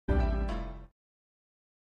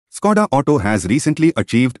Skoda Auto has recently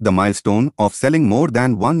achieved the milestone of selling more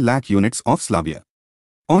than 1 lakh units of Slavia.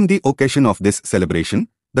 On the occasion of this celebration,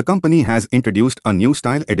 the company has introduced a new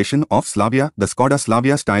style edition of Slavia. The Skoda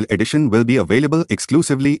Slavia Style Edition will be available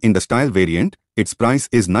exclusively in the style variant. Its price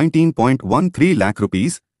is 19.13 lakh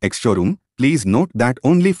rupees, ex-showroom. Please note that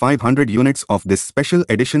only 500 units of this special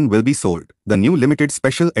edition will be sold. The new limited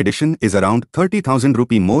special edition is around 30,000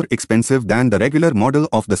 rupee more expensive than the regular model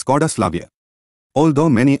of the Skoda Slavia, although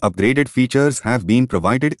many upgraded features have been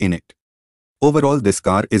provided in it. Overall, this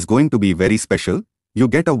car is going to be very special. You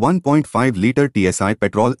get a 1.5-litre TSI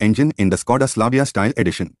petrol engine in the Skoda Slavia Style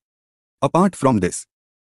Edition. Apart from this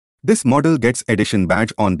model gets edition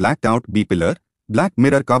badge on blacked out B-pillar, black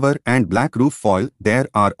mirror cover and black roof foil. There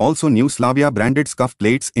are also new Slavia branded scuff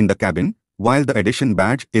plates in the cabin, while the edition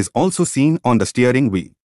badge is also seen on the steering wheel.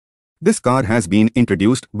 This car has been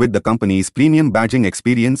introduced with the company's premium badging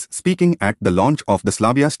experience. Speaking at the launch of the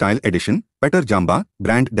Slavia Style Edition, Peter Jamba,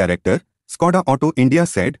 brand director, Skoda Auto India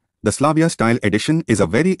said, "The Slavia Style Edition is a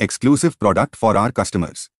very exclusive product for our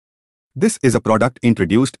customers. This is a product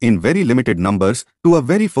introduced in very limited numbers to a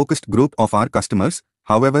very focused group of our customers.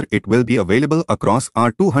 However, it will be available across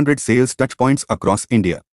our 200 sales touchpoints across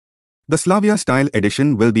India. The Slavia Style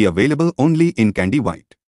Edition will be available only in candy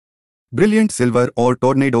white, brilliant silver or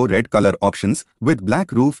tornado red color options with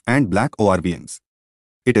black roof and black ORVMs.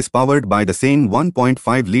 It is powered by the same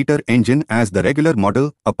 1.5-litre engine as the regular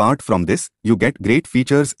model. Apart from this, you get great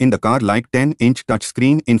features in the car like 10-inch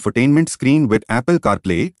touchscreen infotainment screen with Apple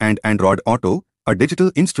CarPlay and Android Auto, a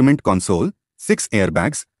digital instrument console, 6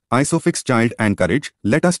 airbags, ISOFIX Child Encourage.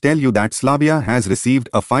 Let us tell you that Slavia has received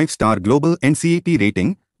a 5-star global NCAP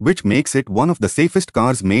rating, which makes it one of the safest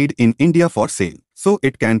cars made in India for sale. So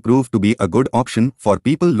it can prove to be a good option for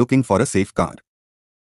people looking for a safe car.